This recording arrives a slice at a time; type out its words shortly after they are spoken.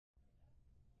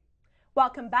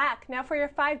Welcome back. Now for your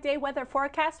 5-day weather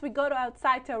forecast, we go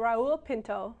outside to Raul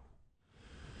Pinto.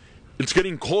 It's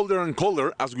getting colder and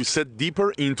colder as we set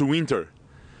deeper into winter.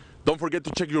 Don't forget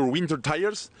to check your winter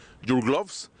tires, your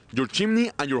gloves, your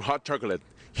chimney, and your hot chocolate.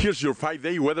 Here's your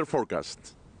 5-day weather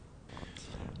forecast.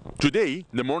 Today,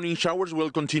 the morning showers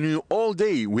will continue all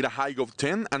day with a high of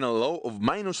 10 and a low of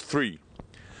 -3.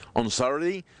 On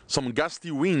Saturday, some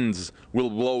gusty winds will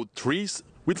blow trees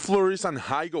with flurries and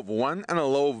high of 1 and a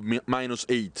low of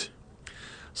 -8.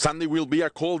 Sunday will be a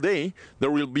cold day.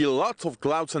 There will be lots of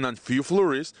clouds and a few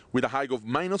flurries with a high of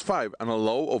 -5 and a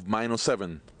low of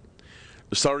 -7.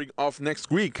 Starting off next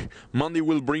week, Monday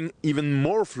will bring even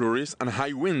more flurries and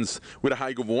high winds with a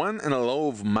high of 1 and a low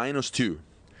of -2.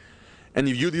 And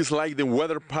if you dislike the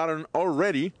weather pattern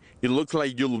already, it looks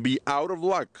like you'll be out of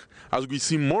luck as we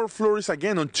see more flurries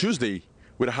again on Tuesday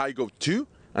with a high of 2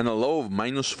 and a low of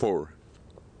 -4.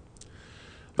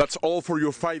 That's all for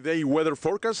your 5-day weather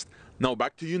forecast. Now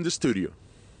back to you in the studio.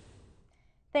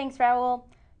 Thanks, Raul.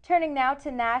 Turning now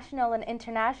to national and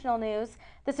international news,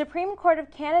 the Supreme Court of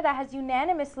Canada has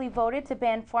unanimously voted to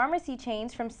ban pharmacy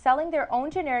chains from selling their own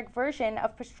generic version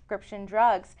of prescription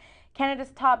drugs.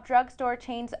 Canada's top drugstore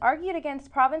chains argued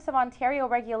against province of Ontario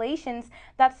regulations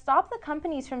that stop the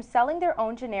companies from selling their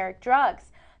own generic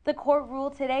drugs. The court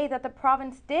ruled today that the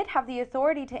province did have the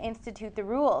authority to institute the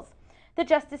rules. The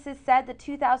justices said the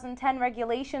 2010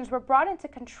 regulations were brought in to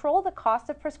control the cost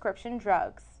of prescription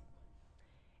drugs.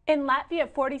 In Latvia,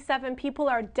 47 people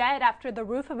are dead after the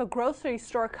roof of a grocery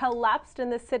store collapsed in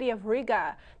the city of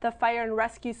Riga. The Fire and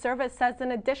Rescue Service says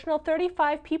an additional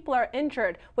 35 people are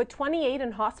injured, with 28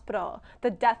 in hospital.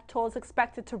 The death toll is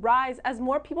expected to rise as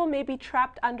more people may be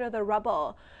trapped under the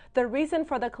rubble. The reason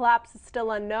for the collapse is still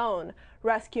unknown.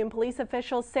 Rescue and police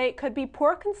officials say it could be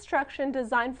poor construction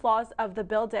design flaws of the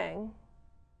building.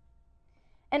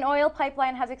 An oil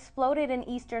pipeline has exploded in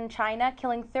eastern China,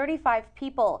 killing 35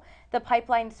 people. The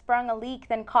pipeline sprung a leak,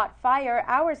 then caught fire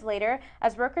hours later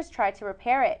as workers tried to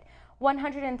repair it.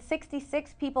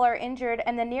 166 people are injured,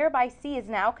 and the nearby sea is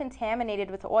now contaminated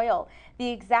with oil. The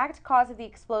exact cause of the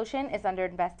explosion is under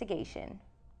investigation.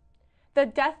 The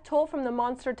death toll from the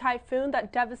monster typhoon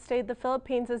that devastated the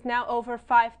Philippines is now over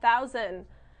 5,000.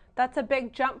 That's a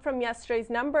big jump from yesterday's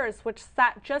numbers, which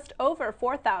sat just over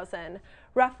 4,000.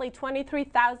 Roughly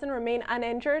 23,000 remain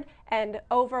uninjured and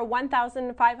over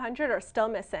 1,500 are still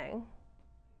missing.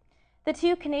 The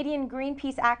two Canadian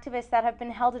Greenpeace activists that have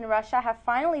been held in Russia have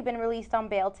finally been released on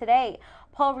bail today.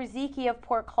 Paul Riziki of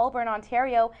Port Colborne,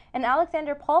 Ontario, and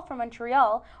Alexander Paul from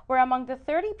Montreal were among the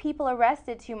 30 people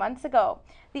arrested 2 months ago.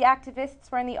 The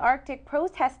activists were in the Arctic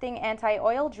protesting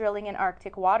anti-oil drilling in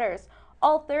Arctic waters.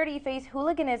 All 30 face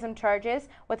hooliganism charges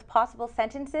with possible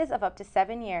sentences of up to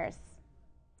 7 years.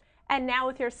 And now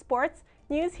with your sports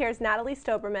news, here's Natalie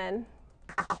Stoberman.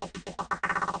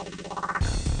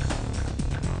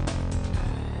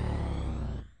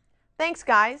 Thanks,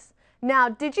 guys. Now,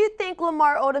 did you think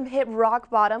Lamar Odom hit rock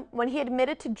bottom when he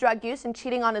admitted to drug use and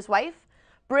cheating on his wife?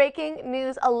 Breaking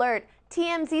news alert.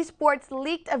 TMZ Sports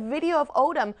leaked a video of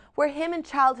Odom where him and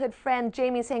childhood friend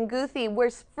Jamie Sanguthi were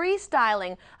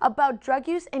freestyling about drug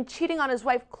use and cheating on his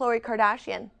wife Khloe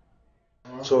Kardashian.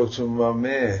 Talk to my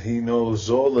man, he knows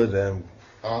all of them.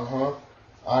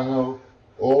 I know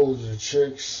all of the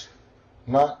chicks,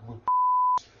 not with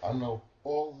I know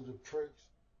all of the pricks.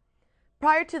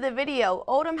 Prior to the video,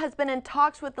 Odom has been in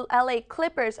talks with the LA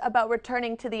Clippers about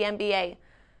returning to the NBA.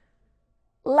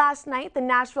 Last night, the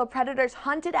Nashville Predators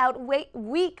hunted out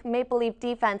weak Maple Leaf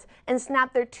defense and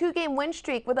snapped their 2-game win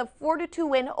streak with a 4-2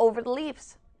 win over the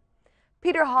Leafs.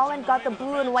 Peter Holland got the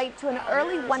blue and white to an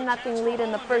early 1-0 lead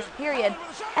in the first period,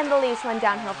 and the Leafs went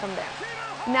downhill from there.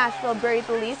 Nashville buried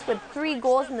the Leafs with 3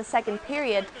 goals in the second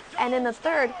period, and in the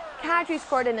third, Kadri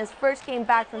scored in his first game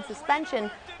back from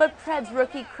suspension, but Preds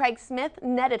rookie Craig Smith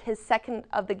netted his second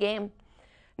of the game.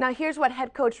 Now here's what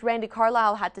head coach Randy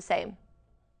Carlyle had to say.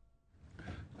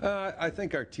 I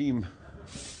think our team,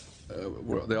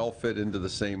 they all fit into the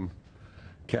same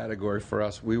category for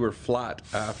us. We were flat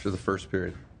after the first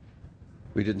period.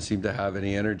 We didn't seem to have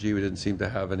any energy. We didn't seem to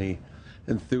have any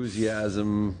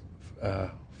enthusiasm.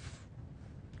 And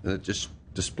it just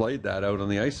displayed that out on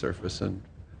the ice surface, and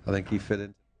I think he fit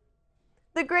in.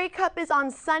 The Grey Cup is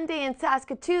on Sunday in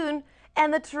Saskatoon,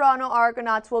 and the Toronto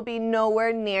Argonauts will be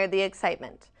nowhere near the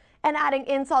excitement. And adding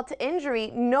insult to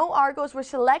injury, no Argos were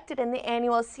selected in the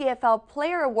annual CFL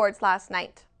Player Awards last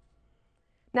night.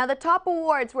 Now, the top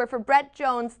awards were for Brett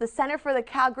Jones, the center for the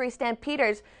Calgary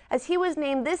Stampeders, as he was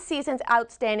named this season's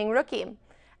outstanding rookie.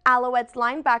 Alouettes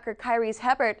linebacker Kyrese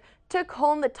Hebert took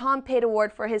home the Tom Pate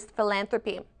Award for his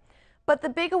philanthropy. But the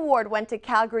big award went to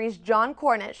Calgary's John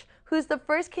Cornish, who's the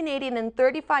first Canadian in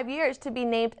 35 years to be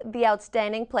named the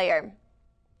Outstanding Player.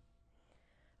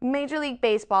 Major League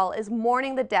Baseball is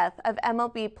mourning the death of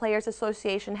MLB Players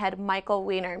Association head Michael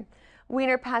Weiner.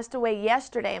 Weiner passed away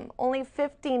yesterday, only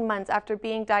 15 months after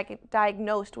being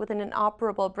diagnosed with an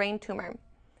inoperable brain tumor.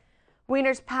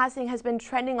 Weiner's passing has been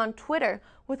trending on Twitter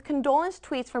with condolence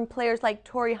tweets from players like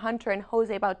Torrey Hunter and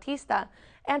Jose Bautista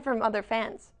and from other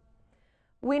fans.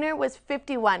 Weiner was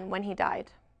 51 when he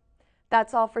died.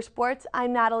 That's all for sports.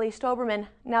 I'm Natalie Stoberman.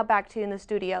 Now back to you in the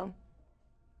studio.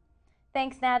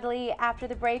 Thanks, Natalie. After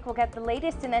the break, we'll get the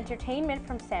latest in entertainment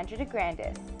from Sandra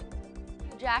DeGrandis.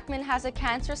 Jackman has a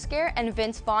cancer scare and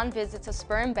Vince Vaughn visits a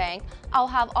sperm bank. I'll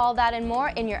have all that and more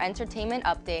in your entertainment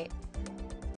update.